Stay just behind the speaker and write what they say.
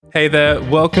Hey there,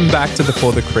 welcome back to the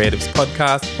For the Creatives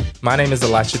podcast. My name is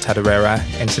Elisha Tadarera,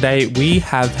 and today we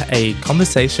have a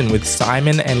conversation with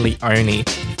Simon and Leonie,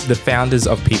 the founders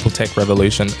of People Tech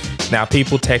Revolution. Now,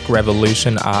 People Tech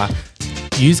Revolution are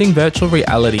using virtual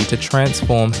reality to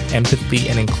transform empathy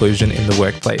and inclusion in the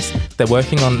workplace. They're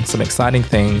working on some exciting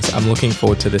things. I'm looking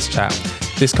forward to this chat.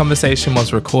 This conversation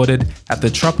was recorded at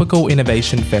the Tropical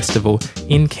Innovation Festival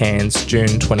in Cairns, June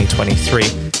 2023.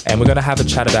 And we're going to have a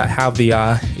chat about how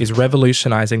VR is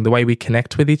revolutionizing the way we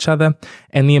connect with each other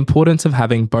and the importance of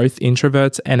having both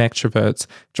introverts and extroverts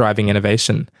driving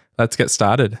innovation. Let's get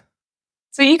started.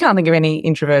 So you can't think of any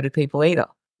introverted people either?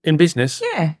 In business?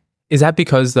 Yeah. Is that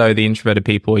because, though, the introverted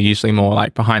people are usually more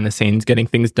like behind the scenes getting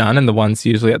things done and the ones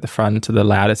usually at the front to the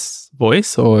loudest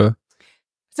voice, or?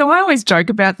 So I always joke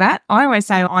about that. I always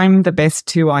say I'm the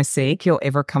best who I seek you'll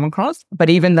ever come across. But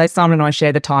even though Simon and I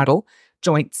share the title,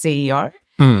 joint CEO,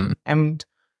 and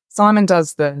Simon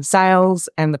does the sales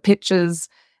and the pitches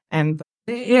and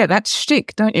yeah, that's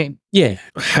shtick, don't you? Yeah,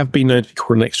 I have been known to be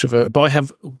called an extrovert, but I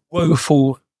have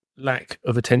woeful lack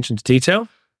of attention to detail.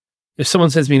 If someone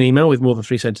sends me an email with more than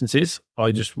 3 sentences,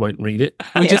 I just won't read it.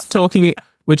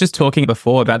 We're just talking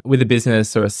before about with a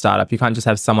business or a startup, you can't just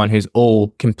have someone who's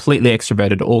all completely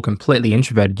extroverted, all completely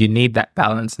introverted. You need that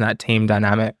balance and that team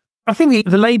dynamic. I think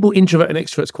the label introvert and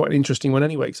extrovert is quite an interesting one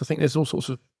anyway, because I think there's all sorts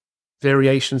of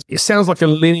variations. It sounds like a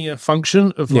linear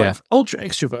function of like ultra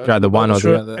extrovert. Either one or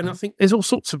the other. And I think there's all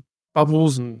sorts of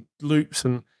bubbles and loops,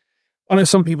 and I know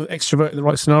some people extrovert in the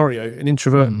right scenario, an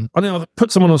introvert. I know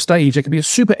put someone on stage, they could be a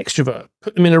super extrovert.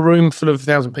 Put them in a room full of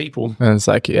 1,000 people. And it's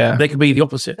like, they could be the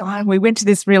opposite. We went to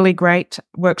this really great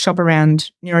workshop around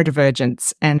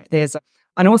neurodivergence, and there's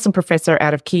an awesome professor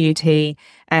out of QUT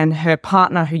and her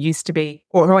partner who used to be,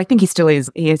 or I think he still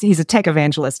is, he's a tech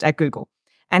evangelist at Google.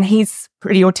 And he's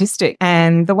pretty autistic.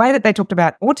 And the way that they talked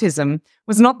about autism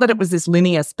was not that it was this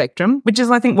linear spectrum, which is,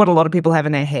 I think, what a lot of people have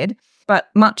in their head, but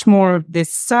much more of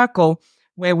this circle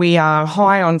where we are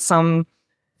high on some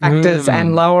factors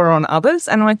and lower on others.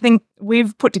 And I think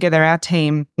we've put together our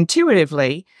team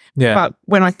intuitively. Yeah. But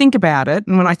when I think about it,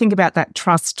 and when I think about that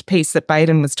trust piece that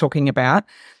Baden was talking about,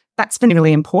 that's been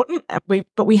really important.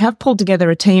 But we have pulled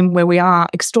together a team where we are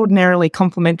extraordinarily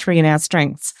complementary in our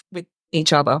strengths with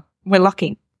each other. We're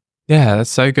lucky. Yeah, that's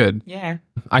so good. Yeah.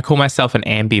 I call myself an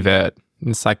ambivert.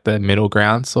 It's like the middle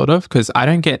ground sort of, because I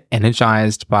don't get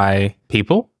energized by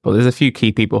people. But there's a few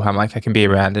key people who I'm like, I can be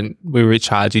around and we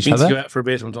recharge each other. To go out for a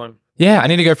beer sometime. Yeah, I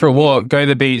need to go for a walk, go to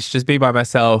the beach, just be by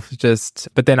myself.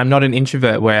 But then I'm not an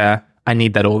introvert where I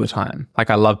need that all the time.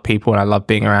 Like I love people and I love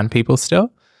being around people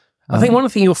still. I think one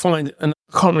thing you'll find, and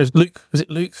I can't remember, was it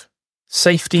Luke?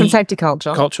 Safety. From Safety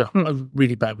Culture. I'm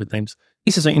really bad with names.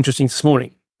 He said something interesting this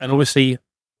morning. And obviously,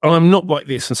 I'm not like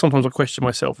this, and sometimes I question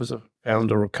myself as a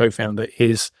founder or co-founder,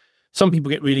 is some people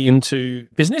get really into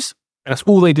business, and that's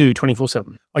all they do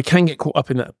 24/7. I can get caught up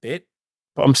in that a bit,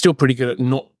 but I'm still pretty good at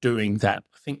not doing that.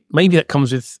 I think maybe that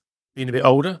comes with being a bit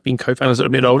older, being co-founders that are a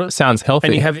bit older. Sounds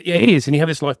healthy. And it is, and you have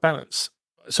this life balance.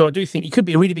 So I do think you could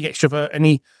be a really big extrovert,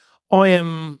 and I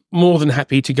am more than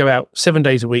happy to go out 7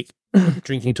 days a week,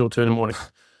 drinking till 2 in the morning,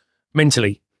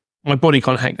 mentally. My body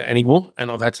can't hack that anymore,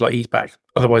 and I've had to ease back.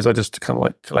 Otherwise, I just kind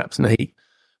of collapse in the heat.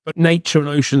 But nature and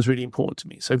ocean is really important to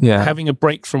me. So having a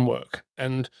break from work,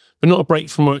 but not a break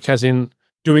from work as in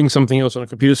doing something else on a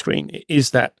computer screen. It is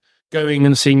that going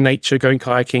and seeing nature, going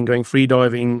kayaking, going free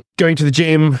diving, going to the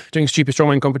gym, doing stupid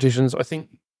strongman competitions. I think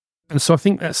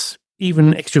that's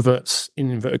even extroverts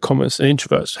in inverted commas and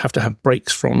introverts have to have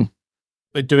breaks from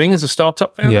they're doing as a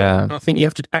startup founder. Yeah. And I think you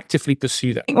have to actively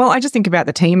pursue that. Well, I just think about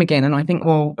the team again, and I think,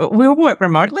 well, we'll work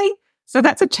remotely. So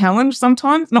that's a challenge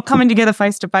sometimes, not coming together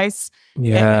face-to-face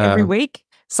every week.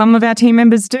 Some of our team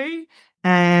members do,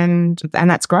 and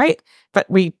that's great. But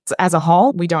we, as a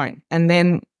whole, we don't. And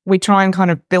then we try and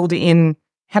kind of build in,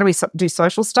 how do we do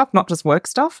social stuff, not just work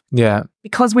stuff? Yeah.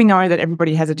 Because we know that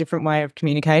everybody has a different way of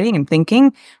communicating and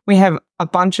thinking, we have a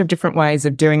bunch of different ways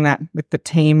of doing that with the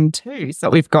team too. So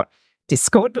we've got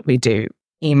Discord, but we do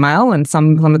email, and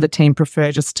some of the team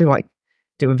prefer just to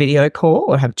do a video call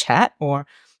or have a chat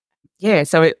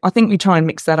so I think we try and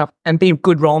mix that up and be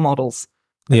good role models.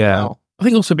 Yeah. Well. I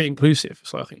think also be inclusive.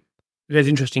 So I think there's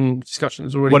interesting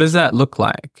discussions already. What does that look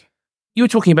like? You were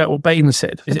talking about what Baden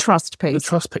said. The trust piece. The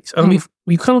trust piece. And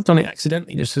we've kind of done it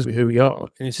accidentally just as who we are.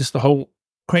 And it's just the whole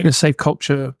creating a safe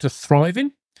culture to thrive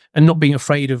in and not being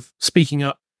afraid of speaking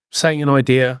up, saying an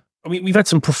idea. I mean, we've had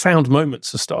some profound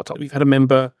moments as startup. We've had a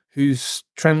member who's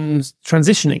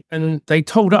transitioning, and they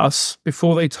told us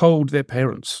before they told their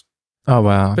parents. Oh,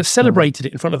 wow. But celebrated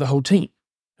it in front of the whole team.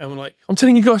 And we're like, I'm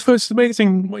telling you guys first, it's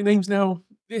amazing. My name's now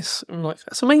this. And I'm like,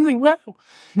 that's amazing. Wow.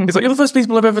 It's like, you're the first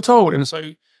people I've ever told. And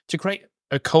so to create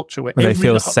a culture where they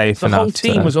feel safe enough. The whole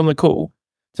team was on the call,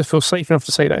 to feel safe enough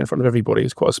to say that in front of everybody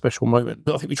is quite a special moment.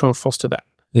 But I think we try and foster that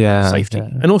safety. Yeah.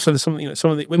 And also there's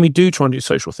something, when we do try and do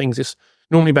social things, it's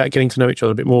normally about getting to know each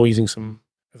other a bit more using some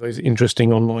of those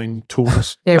interesting online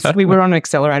tools. Yes, we were on an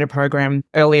accelerator program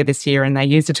earlier this year, and they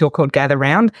used a tool called Gather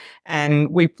Round, and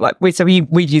we've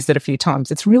used it a few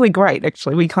times. It's really great,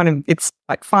 actually. It's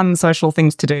like fun social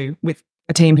things to do with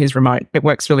a team who's remote. It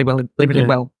works really well,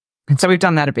 well. And so we've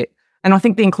done that a bit. And I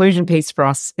think the inclusion piece for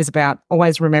us is about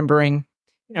always remembering,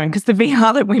 because the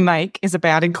VR that we make is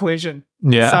about inclusion.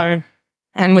 Yeah. So,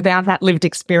 and without that lived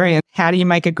experience, how do you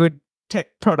make a good tech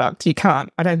product? You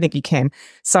can't. I don't think you can.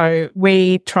 So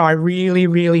we try really,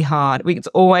 really hard. It's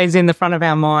always in the front of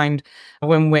our mind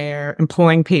when we're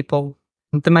employing people,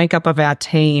 the makeup of our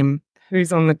team,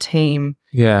 who's on the team,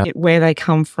 where they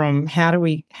come from, how do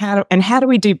we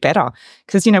do better?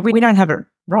 Because, we don't have it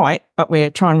right, but we're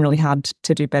trying really hard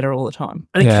to do better all the time.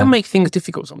 And it can make things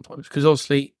difficult sometimes, because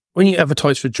obviously when you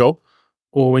advertise for a job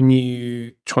or when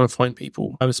you try and find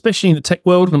people, especially in the tech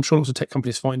world, and I'm sure lots of tech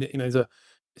companies find it,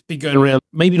 it's been going around,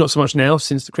 maybe not so much now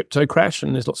since the crypto crash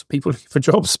and there's lots of people looking for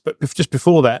jobs, but just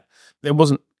before that,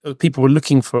 people were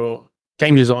looking for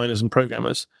game designers and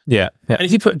programmers. Yeah. And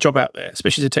if you put a job out there,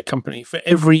 especially as a tech company, for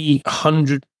every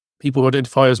 100 people who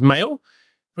identify as male,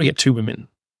 we get 2 women.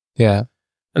 Yeah.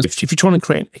 And if you're trying to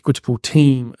create an equitable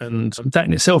team, and that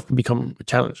in itself can become a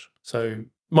challenge. So it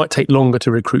might take longer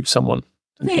to recruit someone.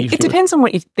 It depends on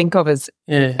what you think of as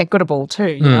equitable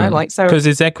too, Because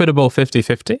it's equitable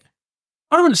 50-50?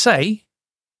 I don't want to say,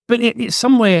 but it's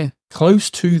somewhere close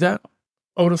to that,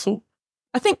 I would have thought.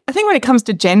 I think when it comes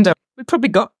to gender, we've probably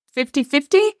got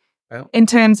 50-50 in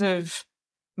terms of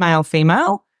male,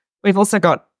 female. We've probably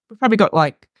got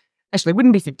actually it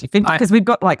wouldn't be 50-50 because we've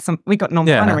got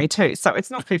non-binary too. So it's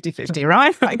not 50-50,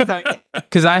 right?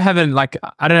 Because I don't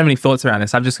have any thoughts around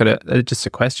this. I've just got just a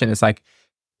question. It's like,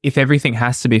 if everything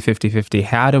has to be 50-50,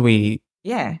 how do we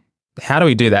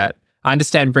do that? I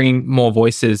understand bringing more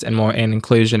voices and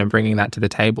inclusion and bringing that to the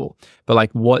table,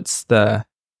 but what's the...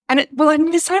 And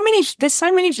there's so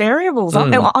many variables.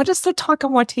 I just saw Taika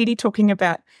Waititi talking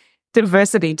about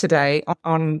diversity today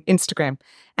on Instagram,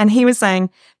 and he was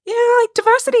saying,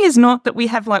 diversity is not that we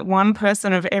have one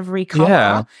person of every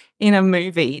color in a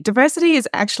movie. Diversity is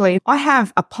actually, I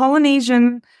have a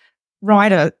Polynesian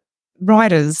writers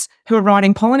who are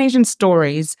writing Polynesian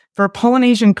stories for a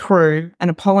Polynesian crew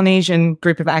and a Polynesian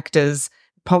group of actors,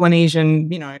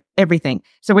 Polynesian, everything.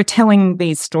 So we're telling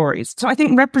these stories. So I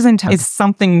think representation is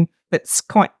something that's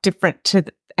quite different to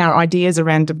our ideas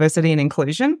around diversity and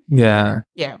inclusion. Yeah.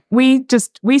 Yeah. We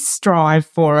strive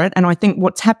for it. And I think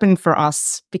what's happened for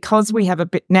us, because we have a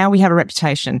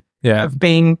reputation of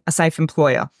being a safe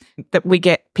employer, that we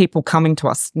get people coming to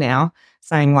us now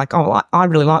saying I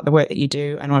really like the work that you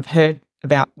do, and I've heard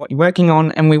about what you're working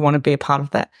on, and we want to be a part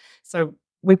of that. So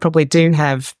we probably do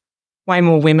have way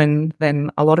more women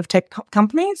than a lot of tech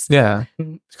companies. Yeah.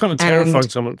 It's kind of terrifying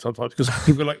sometimes because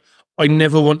people are like, I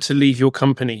never want to leave your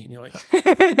company. And you're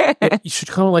like, you should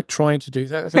kind of try to do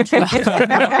that.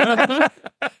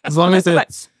 As long as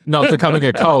it's not becoming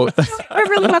a cult. We're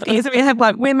really lucky. So we have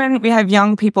women, we have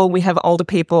young people, we have older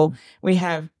people, we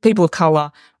have people of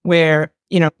colour where,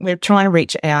 we're trying to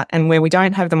reach out, and where we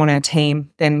don't have them on our team,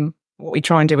 then what we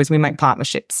try and do is we make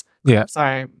partnerships. Yeah.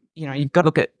 So, you've got to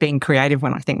look at being creative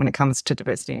when it comes to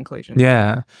diversity and inclusion.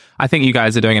 Yeah. I think you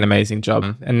guys are doing an amazing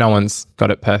job, and no one's got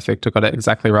it perfect or got it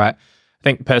exactly right. I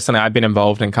think personally, I've been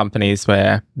involved in companies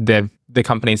where the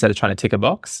companies that are trying to tick a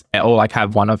box or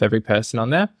have one of every person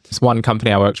on there. There's one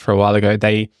company I worked for a while ago.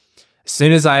 As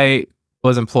soon as I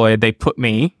was employed, they put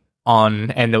me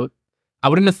on, and I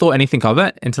wouldn't have thought anything of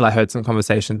it until I heard some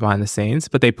conversations behind the scenes,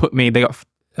 but they got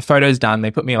photos done.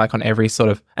 They put me on every sort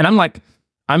of, and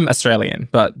I'm Australian,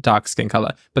 but dark skin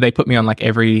color, but they put me on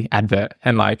every advert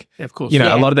and of course,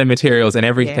 a lot of their materials and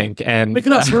everything. Yeah. And look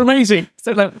at us, we're amazing.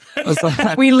 So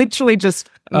we literally just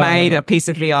made a piece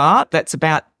of VR that's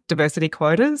about diversity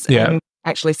quotas. Yeah. And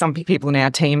actually some people in our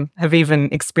team have even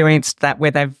experienced that, where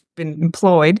they've been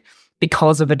employed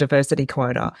because of a diversity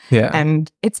quota. Yeah.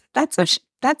 And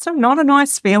that's not a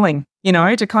nice feeling,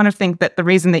 to kind of think that the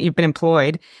reason that you've been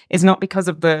employed is not because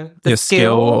of the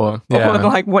skill or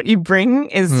what you bring.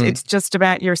 It's just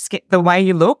about your skin, the way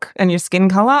you look and your skin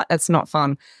color. It's not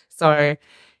fun. So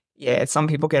yeah, some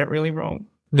people get it really wrong.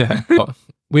 Yeah. Well,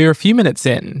 we're a few minutes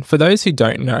in. For those who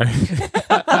don't know.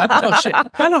 Oh shit.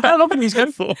 How long have these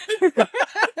go for?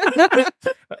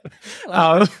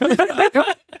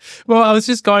 Well, I was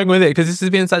just going with it because this has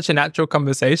been such a natural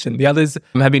conversation. The others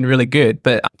have been really good,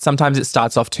 but sometimes it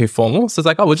starts off too formal. So it's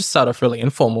like, oh, we'll just start off really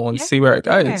informal and see where it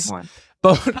goes.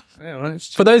 But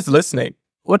for those listening,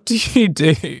 what do you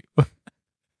do?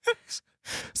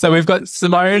 So we've got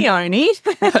Simone.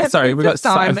 Sorry, we've got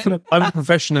Simon. I'm a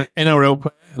professional NRL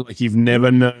player like you've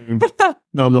never known.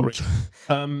 No, I'm not rich.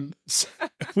 So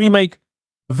we make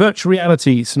virtual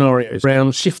reality scenarios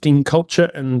around shifting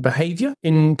culture and behavior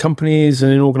in companies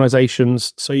and in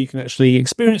organizations so you can actually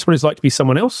experience what it's like to be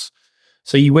someone else.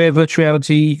 So you wear virtual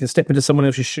reality, you can step into someone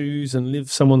else's shoes and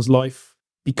live someone's life,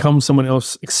 become someone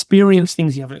else, experience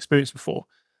things you haven't experienced before.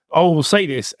 I will say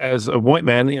this as a white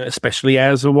man, especially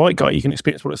as a white guy, you can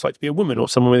experience what it's like to be a woman or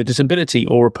someone with a disability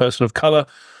or a person of color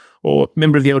or a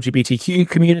member of the LGBTQ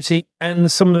community,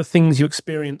 and some of the things you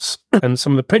experience and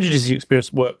some of the prejudices you experience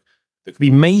at work that could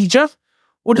be major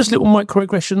or just little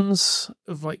microaggressions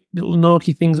of like little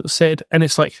narky things that were said. And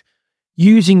it's like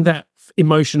using that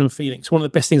emotion and feelings. One of the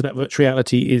best things about virtual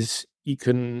reality is you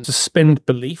can suspend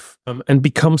belief and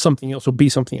become something else or be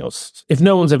something else. If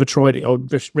no one's ever tried it, I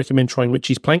would recommend trying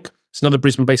Richie's Plank. It's another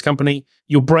Brisbane-based company.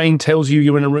 Your brain tells you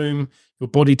you're in a room. Your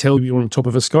body tells you you're on top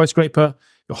of a skyscraper.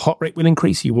 Your heart rate will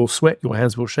increase. You will sweat. Your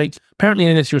hands will shake. Apparently,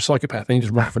 unless you're a psychopath, then you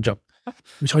just run off and jump.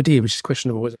 Which is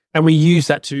questionable. And we use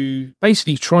that to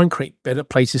basically try and create better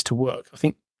places to work. I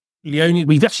think, Leonie,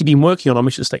 we've actually been working on our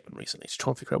mission statement recently to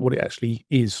try and figure out what it actually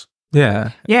is.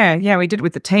 Yeah, we did it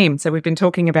with the team. So we've been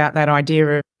talking about that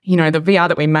idea of, the VR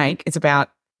that we make is about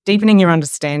deepening your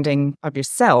understanding of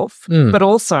yourself, but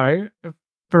also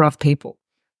for other people.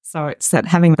 So it's that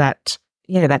having that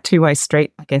two-way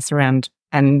street, I guess, around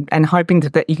and hoping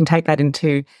that you can take that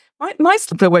into,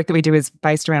 most of the work that we do is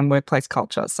based around workplace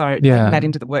culture. So taking that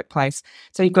into the workplace.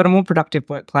 So you've got a more productive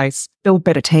workplace, build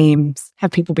better teams,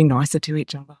 have people be nicer to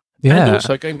each other. Yeah. And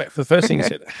also, going back to the first thing you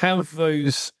said, have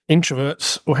those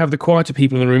introverts or have the quieter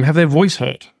people in the room have their voice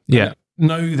heard. Yeah.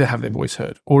 Know they have their voice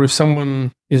heard. Or if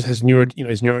someone is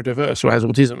neurodiverse or has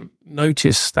autism,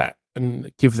 notice that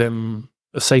and give them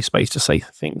a safe space to say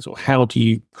things. Or how do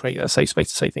you create that safe space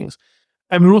to say things?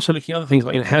 And we're also looking at other things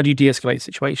like, how do you de-escalate the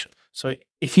situation? So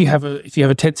if you have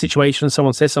a tense situation and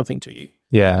someone says something to you,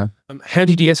 how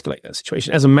do you de-escalate that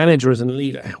situation? As a manager, as a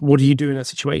leader, what do you do in that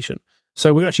situation?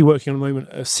 So we're actually working on at the moment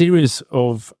a series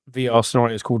of VR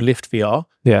scenarios called Lift VR,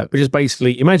 which is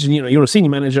basically, imagine, you're a senior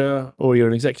manager or you're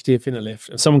an executive in a lift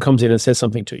and someone comes in and says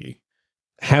something to you.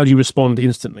 How do you respond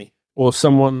instantly? Or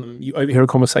you overhear a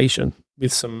conversation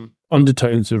with some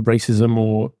undertones of racism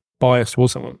or bias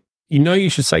towards someone. You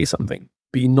should say something,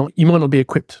 but you might not be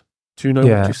equipped to know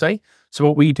what to say. So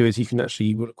what we do is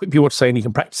we'll equip you what to say and you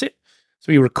can practice it.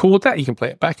 So you record that, you can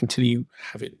play it back until you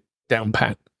have it down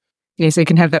pat. Yeah, so you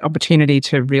can have that opportunity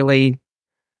to really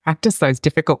practice those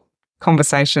difficult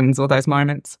conversations or those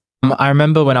moments. I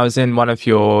remember when I was in one of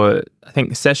your,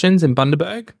 sessions in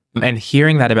Bundaberg and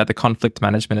hearing that about the conflict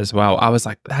management as well, I was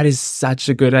like, that is such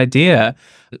a good idea.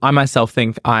 I myself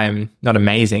think I'm not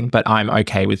amazing, but I'm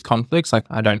okay with conflicts. Like,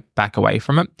 I don't back away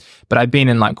from it. But I've been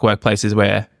in workplaces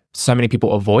where so many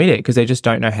people avoid it because they just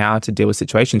don't know how to deal with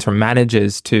situations, from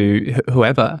managers to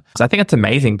whoever. So I think it's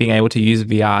amazing being able to use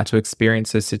VR to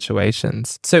experience those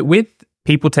situations. So with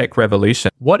People Tech Revolution,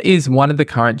 what is one of the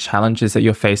current challenges that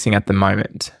you're facing at the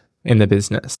moment in the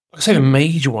business? I'd say the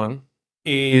major one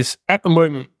is, at the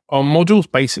moment, our model's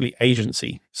basically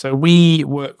agency. So we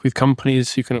work with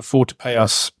companies who can afford to pay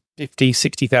us $50,000,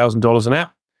 $60,000 an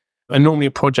app. And normally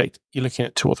a project, you're looking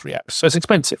at 2 or 3 apps. So it's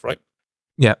expensive, right?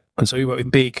 Yeah. And so we worked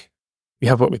with big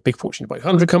Fortune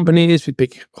 500 companies, with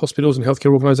big hospitals and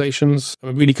healthcare organizations.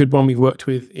 And a really good one we've worked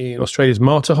with in Australia's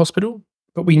Mater Hospital.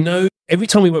 But we know every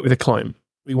time we work with a client,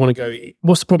 we want to go,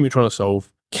 what's the problem you're trying to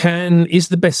solve? Is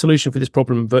the best solution for this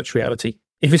problem virtual reality?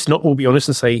 If it's not, we'll be honest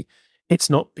and say it's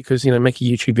not, because, make a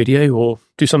YouTube video or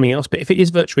do something else. But if it is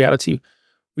virtual reality,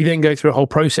 we then go through a whole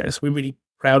process. We're really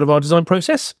proud of our design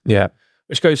process. Yeah.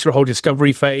 Which goes through a whole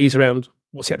discovery phase around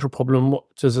what's the actual problem, what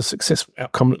does a successful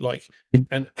outcome look like,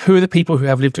 and who are the people who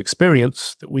have lived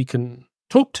experience that we can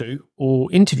talk to or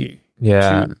interview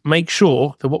to make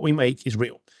sure that what we make is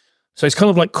real. So it's kind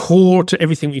of like core to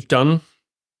everything we've done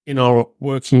in our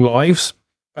working lives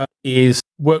is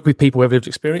work with people who have lived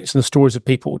experience and the stories of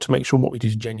people to make sure what we do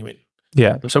is genuine.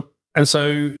 Yeah. And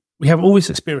so we have all this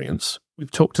experience.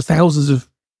 We've talked to thousands of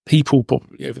people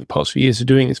probably over the past few years of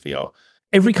doing this VR.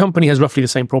 Every company has roughly the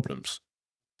same problems.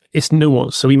 It's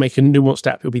nuanced. So we make a nuanced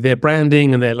app. It'll be their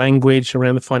branding and their language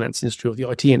around the finance industry or the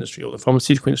IT industry or the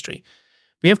pharmaceutical industry.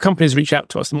 We have companies reach out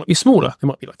to us. They might be smaller. They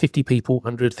might be like 50 people,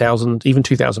 100,000, even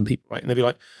 2,000 people, right? And they'll be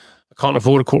like, I can't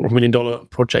afford a $250,000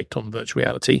 project on virtual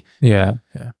reality. Yeah.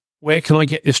 Where can I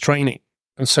get this training?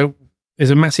 And so there's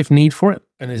a massive need for it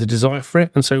and there's a desire for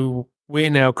it. And so we're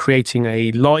now creating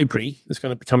a library that's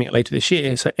going to be coming out later this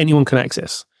year so anyone can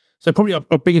access. So probably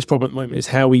our biggest problem at the moment is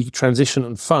how we transition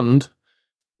and fund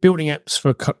building apps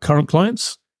for current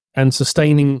clients and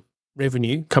sustaining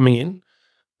revenue coming in,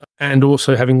 and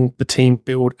also having the team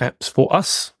build apps for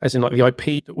us, as in like the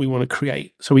IP that we want to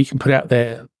create so we can put out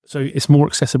there so it's more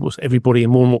accessible to everybody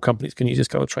and more companies can use this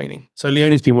kind of training. So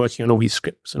Leonie's been working on all these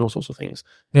scripts and all sorts of things.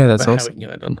 Yeah, that's awesome. awesome. How we can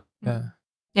get that done. Yeah.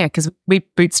 Yeah, because we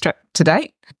bootstrap to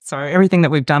date. So everything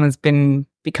that we've done has been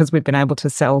because we've been able to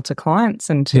sell to clients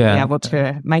and to be able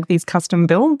to make these custom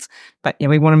builds. But yeah,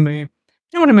 we want to move.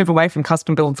 We don't want to move away from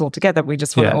custom builds altogether. We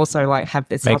just want to also like have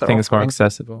this make other things offering. more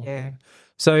accessible. Yeah.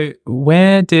 So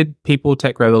where did People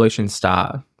Tech Revolution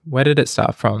start? Where did it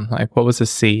start from? Like, what was the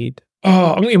seed?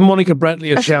 Oh, I'm going to give Monica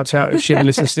Bradley a shout out if she ever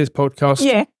listens to this podcast.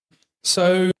 Yeah.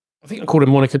 So I think I called her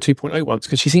Monica 2.0 once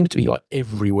because she seems to be like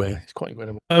everywhere. It's quite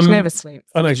incredible. She never sleeps.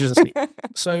 I know, she doesn't sleep.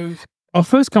 So our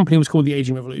first company was called The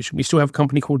Aging Revolution. We still have a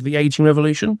company called The Aging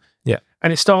Revolution. Yeah.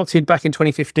 And it started back in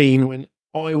 2015 when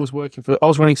I was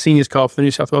running seniors car for the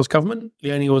New South Wales government.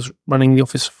 Leonie was running the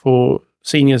office for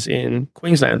seniors in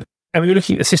Queensland. And we were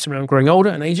looking at the system around growing older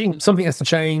and aging. Something has to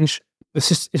change.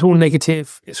 It's all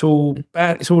negative. It's all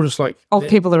bad. It's all just like Old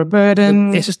people are a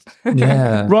burden. It's just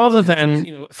rather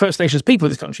than First Nations people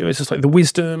of this country. It's just like the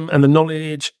wisdom and the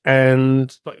knowledge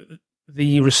and like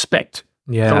the respect.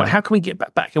 Yeah. So like, how can we get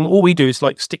back? And all we do is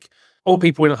like stick old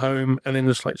people in a home and then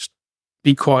just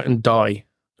be quiet and die.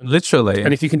 Literally.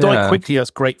 And if you can die quickly, that's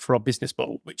great for our business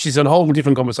model, which is a whole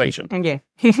different conversation.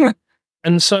 Yeah.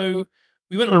 And so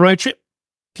we went on a road trip,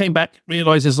 came back,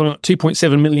 realised there's like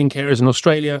 2.7 million carers in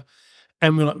Australia.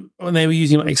 And we're like, when they were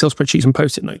using like Excel spreadsheets and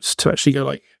Post-it notes to actually go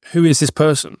like, who is this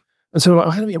person? And so we're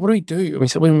like, what do we do? And we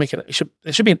said,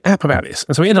 there should be an app about this.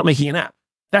 And so we ended up making an app.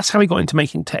 That's how we got into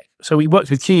making tech. So we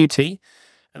worked with QUT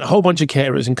and a whole bunch of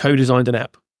carers and co-designed an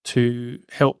app to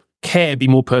help care be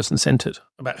more person-centered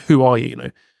about who are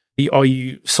you, Are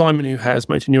you Simon who has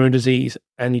motor neuron disease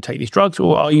and you take these drugs,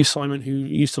 or are you Simon who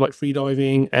used to like free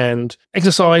diving and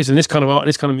exercise and this kind of art and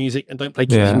this kind of music and don't play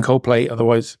keys and Coldplay,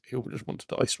 otherwise he'll just want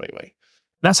to die straight away.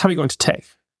 That's how we got into tech.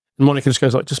 And Monica just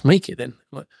goes like, just make it then.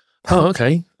 I'm like, oh,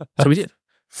 okay. So we did.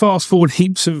 Fast forward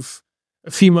heaps of a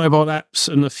few mobile apps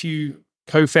and a few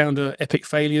co-founder epic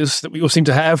failures that we all seem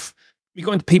to have. We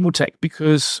got into People Tech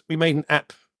because we made an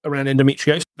app around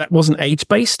endometriosis that wasn't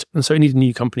age-based, and so it needed a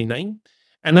new company name.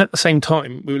 And at the same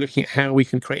time, we were looking at how we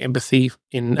can create empathy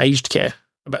in aged care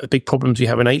about the big problems you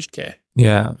have in aged care.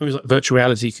 Yeah. It was like virtual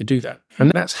reality could do that.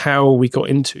 And that's how we got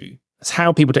into, that's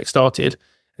how People Tech started.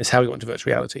 It's how we got into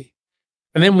virtual reality.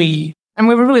 And then we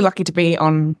were really lucky to be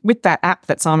on with that app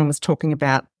that Simon was talking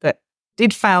about that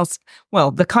did fail. Well,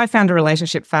 the co-founder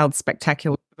relationship failed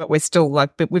spectacular, but we've still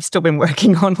been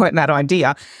working on like that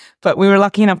idea. But we were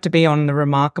lucky enough to be on the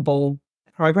Remarkable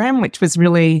program, which was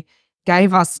really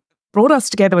brought us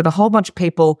together with a whole bunch of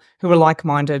people who were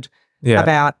like-minded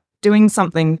about doing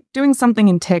something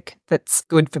in tech that's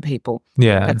good for people.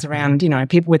 Yeah. That's around,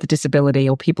 people with a disability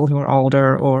or people who are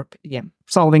older or,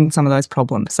 solving some of those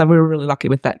problems. So we were really lucky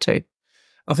with that too.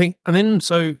 I think, and then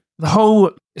so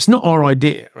it's not our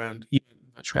idea around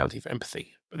virtual reality for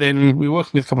empathy, but then we were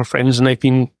working with a couple of friends and they've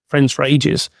been friends for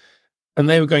ages and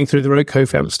they were going through their own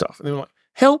co-founder stuff and they were like,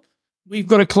 help, we've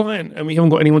got a client and we haven't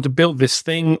got anyone to build this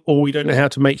thing or we don't know how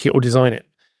to make it or design it.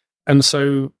 And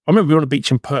so I remember we were on a beach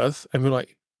in Perth and we were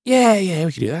like, yeah,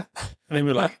 we could do that. And then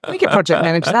we were like, we can project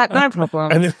manage that, no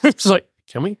problem. And then it was like,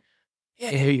 can we? Yeah,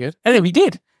 you good. And then we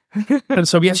did. And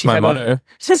so we actually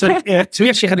we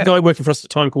actually had a guy working for us at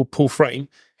the time called Paul Frame,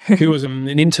 who was an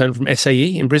intern from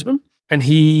SAE in Brisbane. And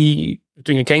he was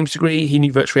doing a games degree, he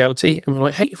knew virtual reality. And we're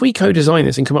like, hey, if we co-design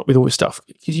this and come up with all this stuff,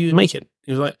 could you make it?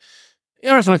 He was like,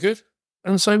 yeah, I reckon I could.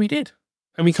 And so we did.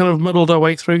 And we kind of muddled our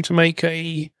way through to make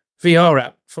a VR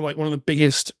app for like one of the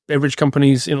biggest beverage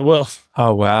companies in the world.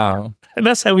 Oh, wow. And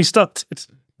that's how we started.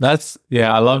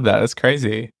 I love that. That's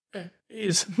crazy. Yeah, it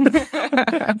is.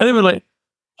 And then we're like,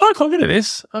 I can't get at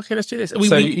this. Okay, let's do this.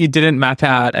 So you didn't map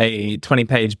out a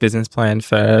 20-page business plan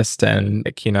first and,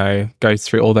 go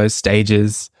through all those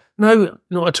stages? No,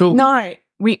 not at all. No. I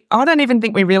don't even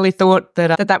think we really thought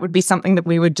that would be something that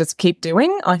we would just keep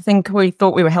doing. I think we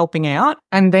thought we were helping out.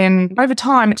 And then over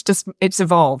time, it's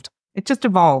evolved. It just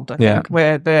evolved, I think,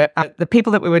 where the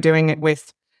people that we were doing it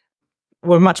with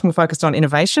were much more focused on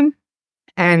innovation.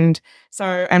 And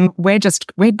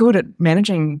we're good at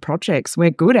managing projects.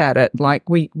 We're good at it. Like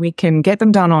we can get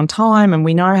them done on time and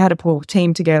we know how to pull a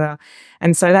team together.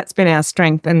 And so that's been our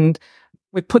strength. And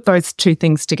we've put those two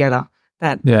things together,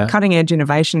 that cutting edge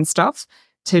innovation stuff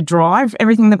to drive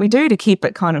everything that we do, to keep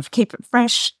it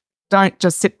fresh. Don't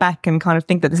just sit back and kind of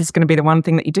think that this is going to be the one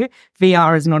thing that you do.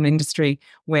 VR is not an industry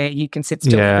where you can sit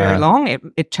still for very long.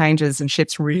 It changes and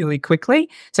shifts really quickly.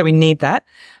 So we need that.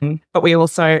 But we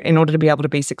also, in order to be able to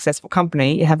be a successful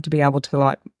company, you have to be able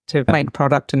to make a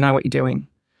product and know what you're doing.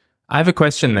 I have a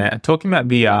question there. Talking about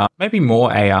VR, maybe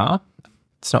more AR.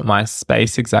 It's not my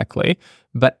space exactly.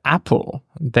 But Apple,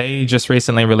 they just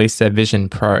recently released their Vision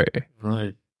Pro.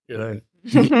 Right.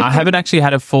 I haven't actually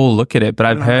had a full look at it, but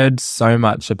I've heard so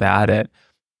much about it.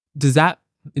 Does that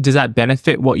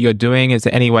benefit what you're doing? Is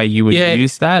there any way you would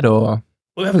use that, or?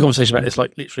 We had a conversation about this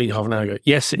like literally half an hour ago.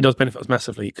 Yes, it does benefit us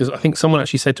massively because I think someone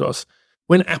actually said to us,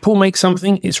 when Apple makes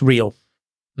something, it's real.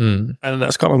 And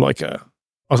that's kind of like I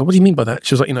was like, what do you mean by that?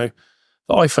 She was like, the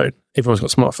iPhone, everyone's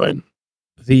got a smartphone.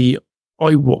 The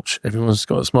iWatch, everyone's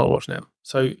got a smartwatch now.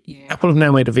 So Apple have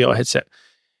now made a VR headset.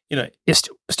 It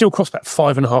still costs about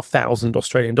 $5,500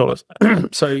 Australian dollars.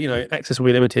 So, access will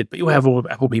be limited, but you'll have all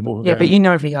the Apple people. Yeah, but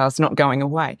VR is not going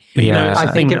away. I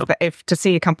think if to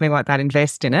see a company like that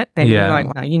invest in it, then you're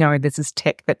like, this is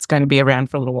tech that's going to be around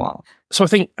for a little while. So I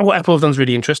think what Apple have done is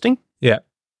really interesting. Yeah.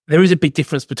 There is a big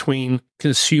difference between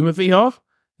consumer VR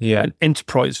and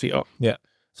enterprise VR. Yeah.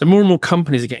 So more and more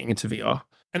companies are getting into VR.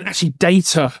 And actually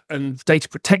data and data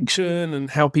protection and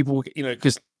how people,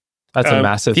 because that's a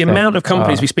massive the thing. amount of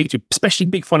companies we speak to, especially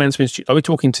big financial institutions. I was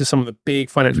talking to some of the big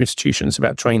financial institutions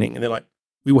about training, and they're like,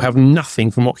 we will have nothing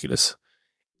from Oculus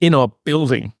in our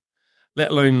building,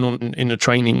 let alone in a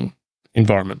training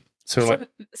environment. So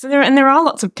there are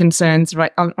lots of concerns,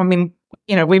 right? I mean,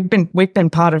 we've been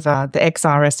part of the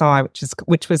XRSI,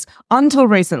 which was until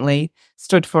recently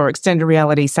stood for Extended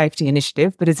Reality Safety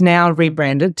Initiative, but is now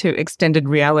rebranded to Extended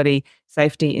Reality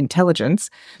Safety Intelligence.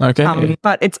 Okay.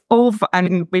 But it's all,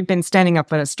 and we've been standing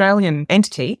up an Australian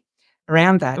entity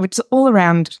around that, which is all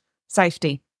around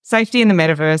safety in the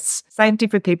metaverse, safety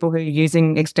for people who are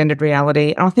using extended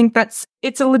reality. And I think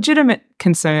it's a legitimate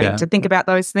concern to think about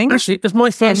those things. Actually, it's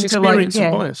my first experience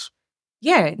of bias.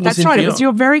 Yeah, that's right. It was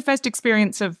your very first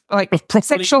experience of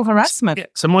sexual harassment.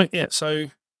 Yeah. So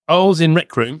I was in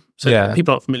Rec Room. So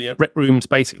people aren't familiar. Rec Room's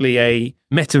basically a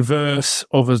metaverse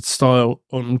of a style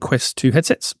on Quest 2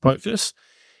 headsets by Oculus.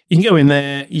 You can go in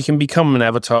there, you can become an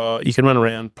avatar, you can run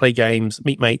around, play games,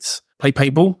 meet mates, play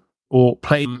paintball, or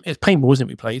play, it's paintball, wasn't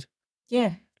it, we played?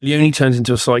 Yeah. Leonie turns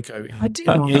into a psycho. I do.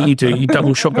 Yeah, you do. You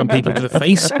double shotgun people to the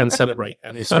face and celebrate,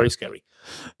 and it's very scary.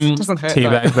 Doesn't hurt.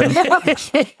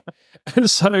 And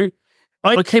so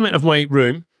I came out of my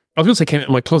room. I was going to say came out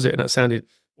of my closet, and that sounded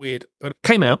weird, but I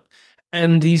came out,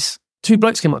 and these two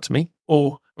blokes came up to me,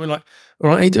 or we're like, all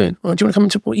right, how you doing? Oh, do you want to come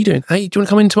into, what are you doing? Hey, do you want to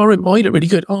come into our room? Oh, you look really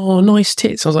good. Oh, nice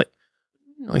tits. I was like,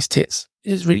 nice tits.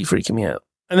 This is really freaking me out.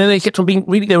 And then they kept on being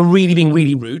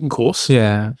really rude and coarse.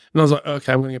 Yeah. And I was like,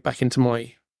 okay, I'm going to get back into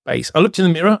my base. I looked in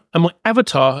the mirror, and my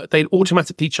avatar, they'd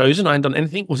automatically chosen, I hadn't done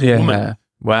anything, was a woman.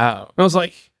 Wow. And I was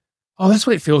like, oh, that's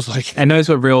what it feels like. And those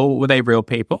were they real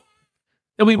people?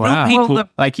 They'll be real people.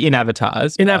 Like in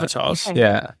avatars. In avatars. Okay.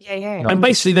 Yeah. Yeah. And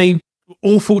basically they were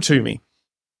awful to me.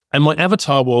 And my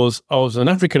avatar I was an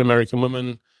African-American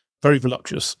woman, very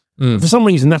voluptuous. For some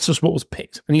reason, that's just what was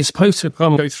picked. And you're supposed to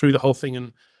go through the whole thing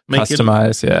and make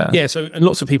customize, it. Yeah, so, and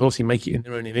lots of people obviously make it in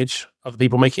their own image. Other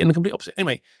people make it in the complete opposite.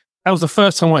 Anyway, that was the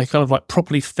first time I kind of like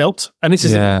properly felt, and this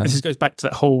goes back to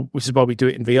that whole, which is why we do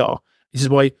it in VR. This is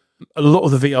why a lot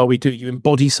of the VR we do, you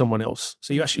embody someone else.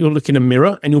 So you'll look in a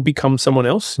mirror and you'll become someone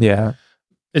else. Yeah.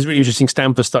 There's a really interesting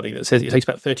Stanford study that says it takes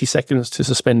about 30 seconds to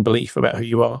suspend belief about who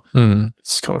you are.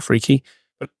 It's kind of freaky.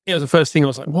 But it was the first thing I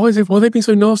was like, why are they being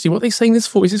so nasty? What are they saying this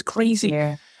for? This is crazy.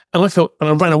 Yeah. And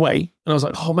I ran away, and I was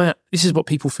like, oh man, this is what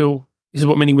people feel. This is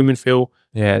what many women feel.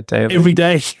 Yeah, daily. Every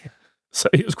day. So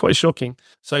it was quite shocking.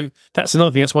 So that's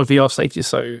another thing. That's why VR safety is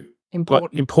so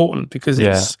important because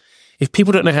it's, if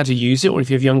people don't know how to use it, or if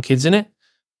you have young kids in it,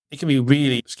 it can be a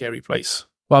really scary place.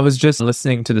 Well, I was just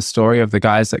listening to the story of the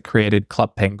guys that created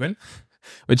Club Penguin,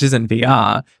 which isn't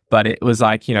VR, but it was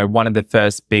like, one of the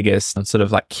first biggest sort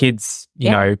of like kids,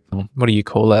 know, what do you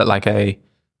call it? Like a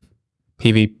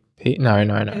PvP? No.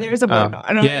 There is a word.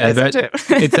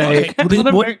 It's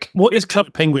a... What is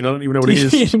Club Penguin? I don't even know what it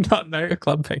is. Do you not know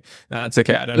Club Penguin? No, it's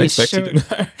okay. I don't expect you to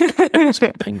know.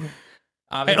 Club Penguin.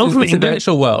 It's a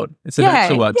virtual world. It's a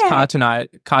virtual world.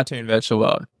 It's cartoon virtual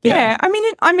world. Yeah. I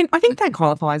mean, I think that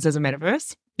qualifies as a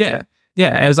metaverse. Yeah.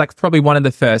 Yeah, it was like probably one of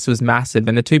the first. It was massive.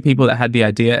 And the two people that had the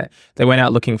idea, they went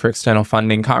out looking for external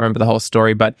funding. Can't remember the whole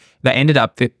story, but they ended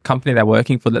up, the company they're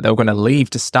working for that they were going to leave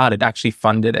to start it actually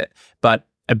funded it. But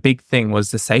a big thing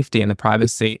was the safety and the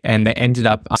privacy, and they ended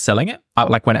up selling it,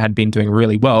 like when it had been doing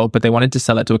really well, but they wanted to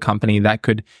sell it to a company that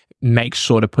could make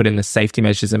sure to put in the safety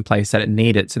measures in place that it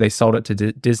needed. So they sold it to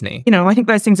Disney. You know, I think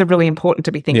those things are really important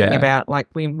to be thinking about. Like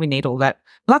we need all that.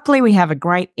 Luckily, we have a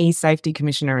great e-safety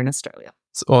commissioner in Australia.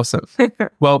 It's awesome.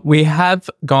 Well, we have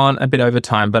gone a bit over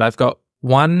time, but I've got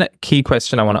one key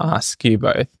question I want to ask you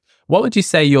both. What would you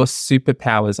say your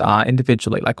superpowers are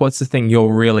individually? Like, what's the thing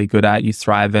you're really good at, you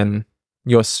thrive in,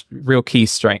 your real key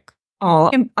strength?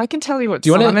 Oh, I can tell you what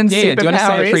Simon's superpower do you want to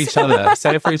say it for each other?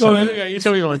 Say it for each other. Okay, you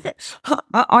tell me one.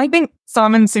 I think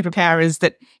Simon's superpower is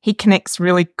that he connects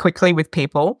really quickly with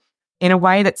people in a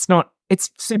way that's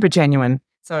it's super genuine.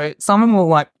 So Simon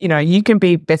will you can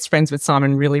be best friends with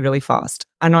Simon really, really fast.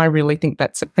 And I really think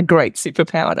that's a great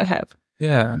superpower to have.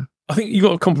 Yeah. I think you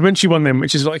got a complimentary one then,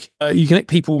 which is like you connect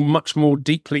people much more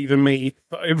deeply than me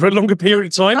but over a longer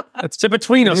period of time. So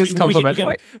between us, we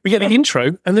get the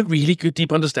intro and the really good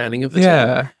deep understanding of the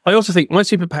team. I also think my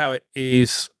superpower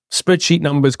is spreadsheet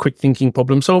numbers, quick thinking,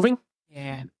 problem solving.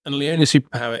 Yeah. And Leona's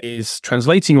superpower is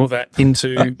translating all that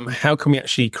into how can we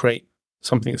actually create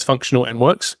something that's functional and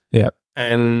works. Yeah.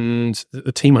 And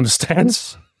the team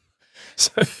understands.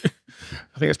 So I think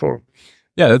that's probably.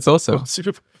 Yeah, that's awesome.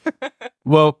 Super.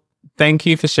 Well, thank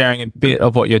you for sharing a bit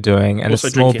of what you're doing and also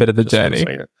a small bit of the journey.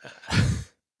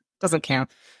 Doesn't count.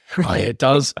 Oh, yeah, it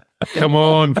does. Come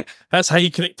on. That's how you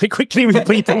connect quickly with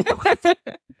people.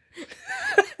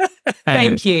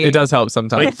 Thank you. It does help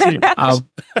sometimes. Got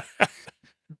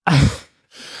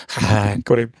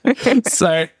him.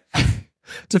 So,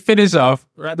 to finish off,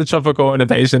 we're at the Tropical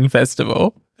Innovation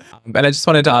Festival. And I just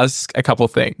wanted to ask a couple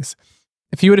things.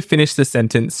 If you were to finish the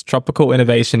sentence, Tropical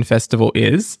Innovation Festival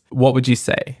is, what would you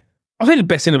say? I think the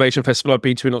best innovation festival I've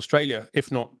been to in Australia,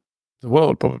 if not the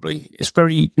world, probably. It's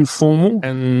very informal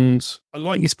and I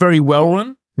like it's very well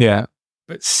run. Yeah.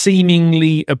 But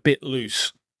seemingly a bit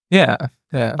loose. Yeah.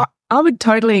 Yeah. I would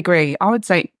totally agree. I would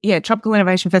say, Tropical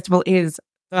Innovation Festival is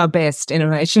the best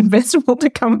innovation festival to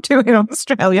come to in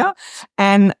Australia.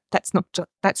 And that's not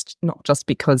just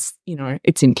because,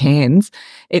 it's in Cairns.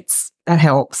 That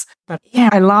helps. But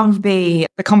I love the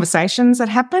conversations that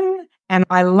happen. And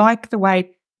I like the way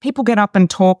people get up and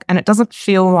talk and it doesn't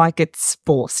feel like it's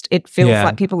forced. It feels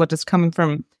like people are just coming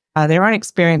from their own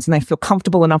experience and they feel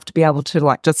comfortable enough to be able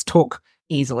to just talk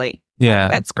easily. Yeah.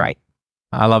 That's great.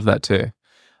 I love that too.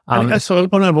 That's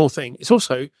one more thing. It's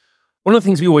also one of the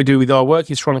things we always do with our work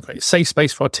is trying to create a safe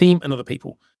space for our team and other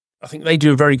people. I think they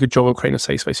do a very good job of creating a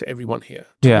safe space for everyone here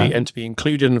to be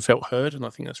included and felt heard. And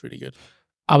I think that's really good.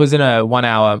 I was in a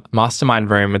 1-hour mastermind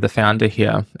room with the founder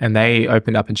here and they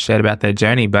opened up and shared about their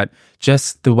journey, but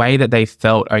just the way that they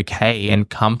felt okay and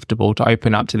comfortable to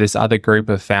open up to this other group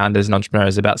of founders and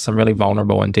entrepreneurs about some really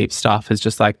vulnerable and deep stuff is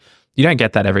just like, you don't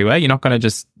get that everywhere. You're not going to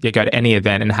just go to any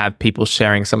event and have people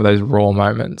sharing some of those raw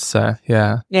moments. So,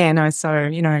 yeah. Yeah, no. So,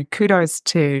 kudos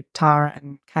to Tara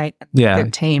and Kate and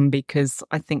the team because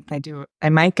I think they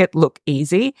make it look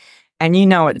easy and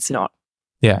it's not.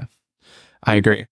 Yeah, I agree.